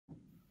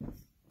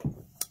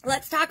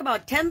Let's talk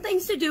about 10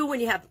 things to do when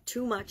you have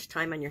too much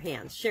time on your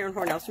hands. Sharon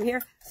Horne-Ellstrom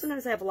here.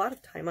 Sometimes I have a lot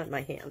of time on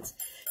my hands.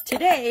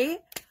 Today,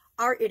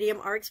 our idiom,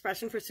 our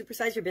expression for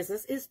supersize your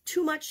business is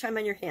too much time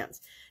on your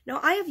hands. Now,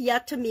 I have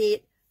yet to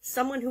meet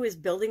someone who is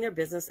building their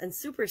business and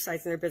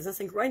supersizing their business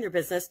and growing their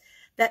business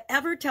that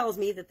ever tells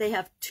me that they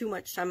have too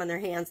much time on their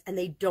hands and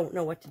they don't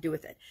know what to do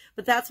with it.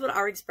 But that's what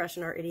our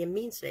expression, our idiom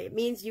means today. It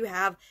means you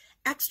have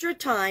extra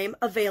time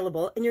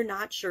available and you're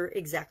not sure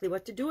exactly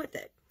what to do with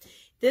it.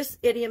 This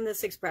idiom,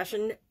 this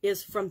expression,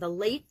 is from the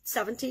late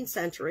 17th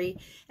century,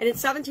 and in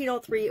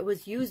 1703 it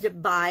was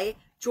used by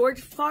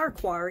George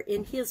Farquhar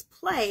in his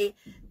play,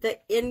 The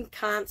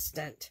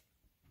Inconstant.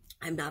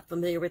 I'm not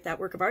familiar with that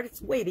work of art.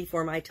 It's way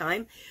before my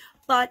time,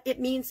 but it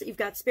means that you've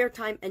got spare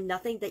time and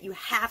nothing that you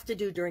have to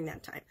do during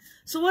that time.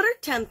 So what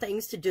are 10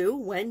 things to do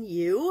when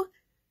you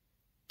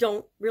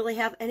don't really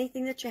have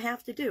anything that you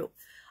have to do?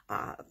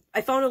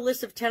 I found a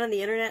list of 10 on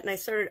the internet and I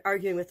started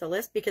arguing with the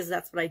list because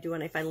that's what I do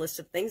when I find lists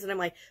of things. And I'm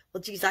like,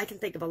 well, geez, I can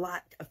think of a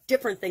lot of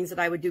different things that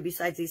I would do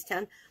besides these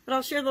 10, but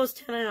I'll share those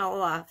 10 and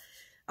I'll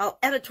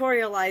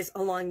editorialize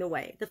along the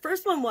way. The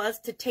first one was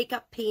to take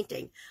up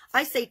painting.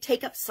 I say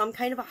take up some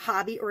kind of a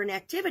hobby or an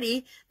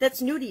activity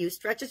that's new to you,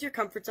 stretches your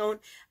comfort zone,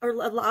 or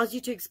allows you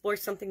to explore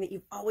something that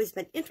you've always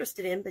been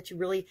interested in, but you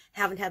really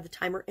haven't had the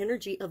time or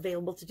energy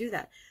available to do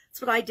that.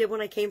 That's what I did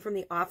when I came from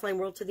the offline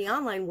world to the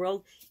online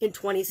world in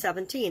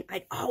 2017.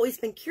 I'd always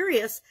been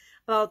curious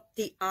about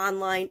the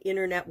online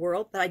internet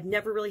world, but I'd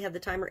never really had the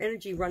time or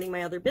energy running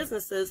my other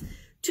businesses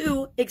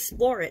to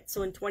explore it.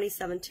 So in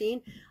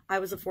 2017, I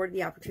was afforded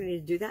the opportunity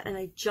to do that, and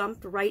I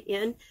jumped right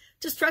in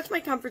to stretch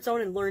my comfort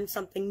zone and learn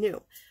something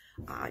new.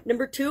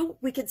 Number 2,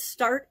 we could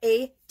start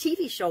a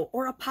TV show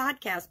or a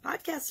podcast.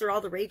 Podcasts are all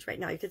the rage right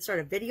now. You could start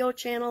a video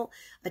channel,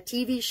 a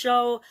TV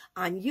show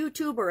on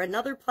YouTube or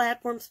another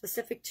platform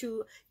specific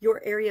to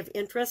your area of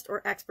interest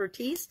or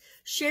expertise.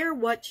 Share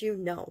what you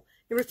know.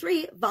 Number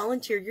 3,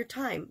 volunteer your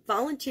time.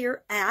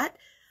 Volunteer at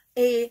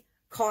a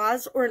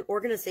cause or an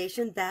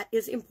organization that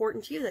is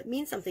important to you, that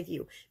means something to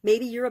you.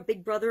 Maybe you're a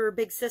big brother or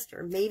big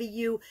sister. Maybe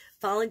you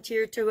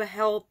volunteer to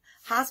help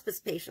hospice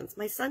patients.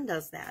 My son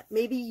does that.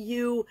 Maybe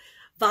you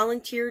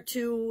volunteer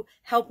to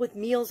help with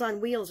Meals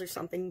on Wheels or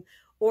something,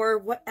 or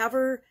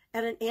whatever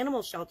at an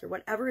animal shelter,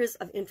 whatever is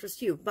of interest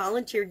to you.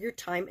 Volunteer your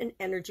time and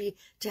energy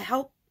to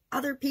help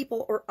other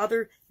people or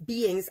other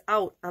beings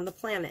out on the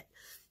planet.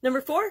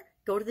 Number 4,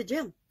 go to the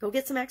gym. Go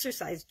get some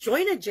exercise.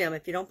 Join a gym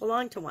if you don't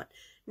belong to one.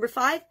 Number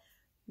 5,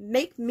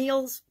 make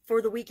meals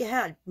for the week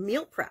ahead.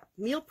 Meal prep.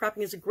 Meal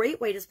prepping is a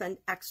great way to spend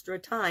extra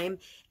time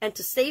and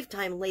to save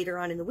time later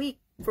on in the week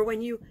for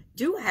when you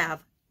do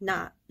have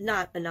not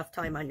enough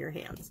time on your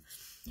hands.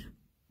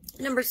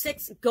 Number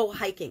 6, go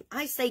hiking.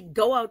 I say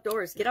go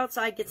outdoors. Get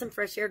outside, get some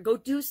fresh air. Go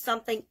do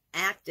something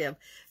active.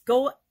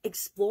 Go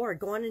explore.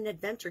 Go on an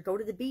adventure. Go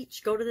to the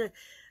beach. Go to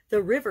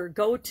the river.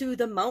 Go to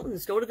the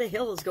mountains. Go to the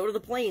hills. Go to the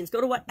plains. Go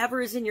to whatever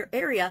is in your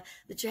area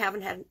that you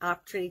haven't had an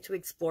opportunity to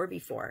explore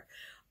before.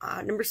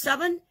 Number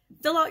 7,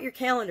 fill out your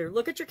calendar.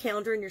 Look at your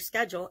calendar and your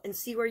schedule and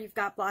see where you've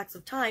got blocks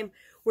of time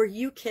where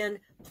you can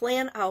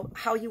plan out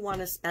how you want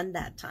to spend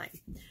that time.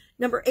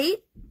 Number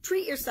 8,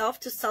 treat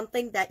yourself to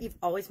something that you've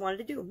always wanted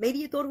to do. Maybe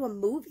you go to a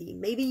movie.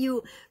 Maybe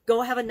you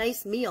go have a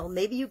nice meal.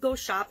 Maybe you go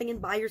shopping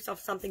and buy yourself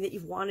something that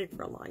you've wanted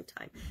for a long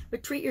time.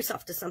 But treat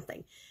yourself to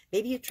something.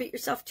 Maybe you treat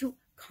yourself to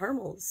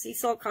caramels, sea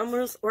salt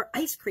caramels, or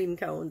ice cream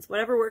cones,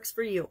 whatever works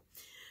for you.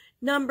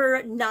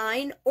 Number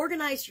 9,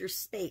 organize your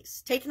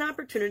space. Take an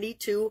opportunity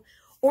to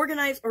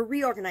organize or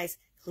reorganize.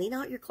 Clean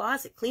out your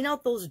closet. Clean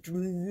out those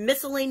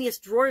miscellaneous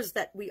drawers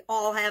that we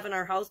all have in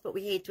our house, but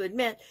we hate to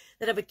admit,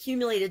 that have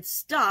accumulated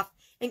stuff,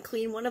 and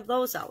clean one of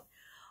those out.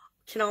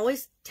 Can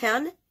always,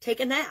 10, take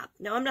a nap.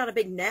 Now, I'm not a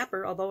big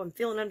napper, although I'm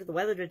feeling under the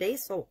weather today,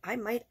 so I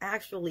might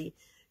actually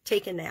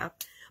take a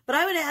nap. But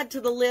I would add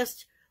to the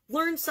list,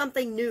 learn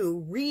something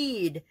new,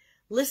 read,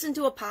 listen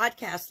to a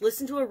podcast,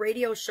 listen to a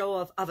radio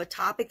show of a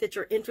topic that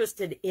you're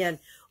interested in,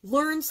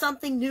 learn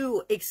something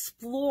new,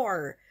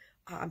 explore,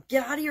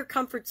 get out of your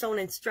comfort zone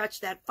and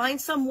stretch that.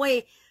 Find some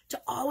way to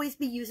always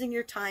be using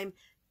your time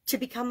to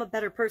become a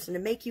better person, to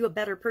make you a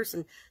better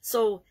person.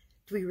 So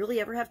do we really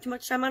ever have too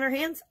much time on our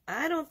hands?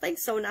 I don't think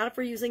so, not if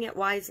we're using it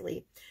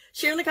wisely.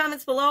 Share in the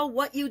comments below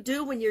what you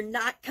do when you're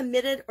not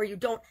committed or you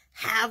don't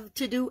have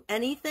to do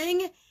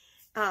anything.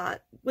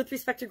 With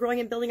respect to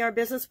growing and building our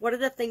business, what are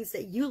the things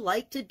that you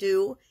like to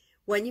do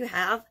when you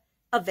have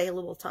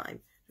available time?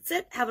 That's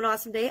it. Have an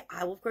awesome day.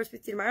 I will, of course, be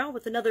with you tomorrow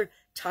with another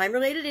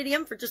time-related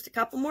idiom for just a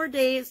couple more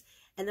days,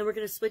 and then we're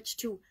going to switch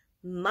to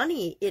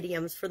money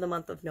idioms for the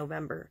month of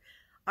November.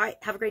 All right,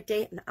 have a great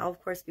day, and I'll,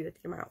 of course, be with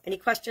you tomorrow. Any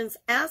questions,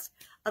 ask.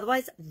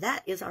 Otherwise,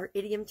 that is our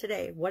idiom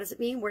today. What does it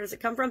mean? Where does it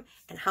come from?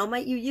 And how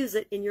might you use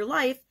it in your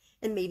life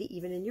and maybe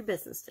even in your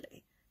business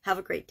today? Have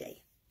a great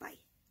day.